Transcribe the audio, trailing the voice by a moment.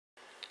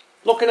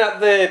Looking at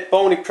the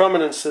bony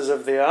prominences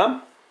of the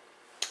arm,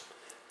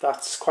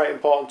 that's quite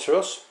important to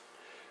us.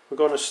 We're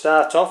going to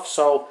start off,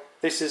 so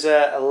this is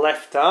a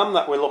left arm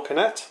that we're looking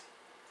at,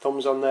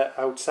 thumbs on the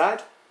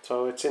outside,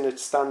 so it's in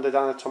its standard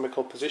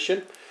anatomical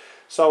position.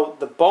 So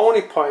the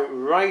bony point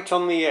right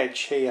on the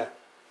edge here,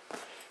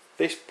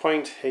 this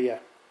point here,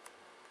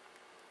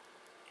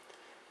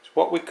 is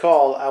what we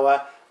call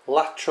our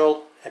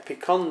lateral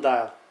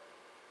epicondyle.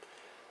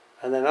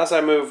 And then as I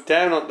move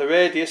down on the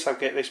radius, I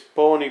get this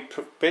bony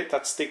bit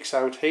that sticks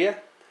out here.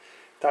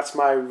 That's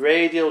my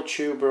radial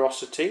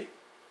tuberosity.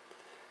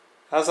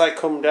 As I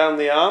come down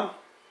the arm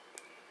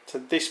to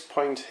this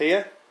point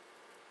here,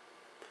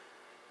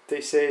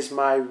 this is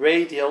my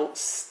radial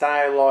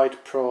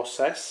styloid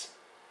process.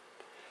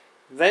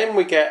 Then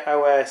we get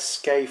our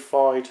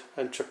scaphoid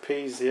and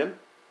trapezium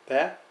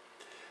there.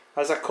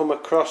 As I come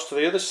across to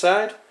the other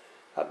side,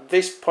 at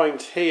this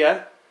point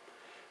here,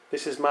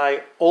 this is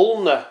my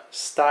ulnar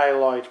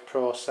styloid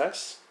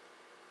process.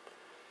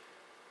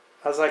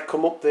 As I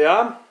come up the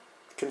arm,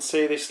 you can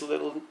see this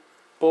little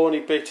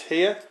bony bit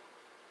here.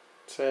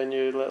 Turn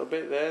you a little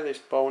bit there, this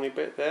bony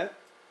bit there.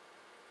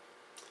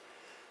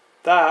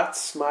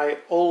 That's my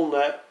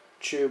ulnar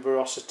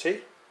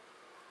tuberosity.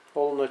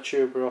 Ulnar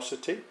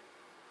tuberosity.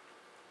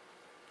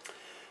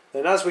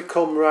 Then as we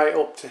come right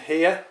up to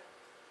here,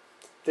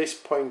 this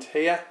point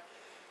here,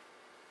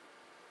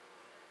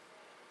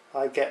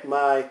 I get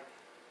my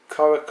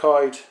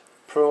coracoid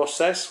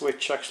process,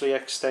 which actually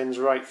extends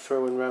right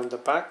through and round the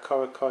back,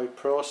 coracoid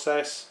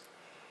process.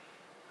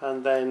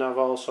 And then I've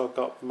also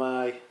got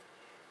my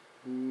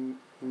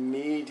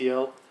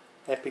medial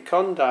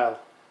epicondyle.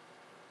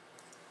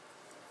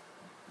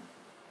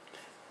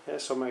 Yeah,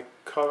 so my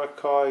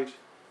coracoid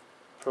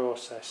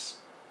process.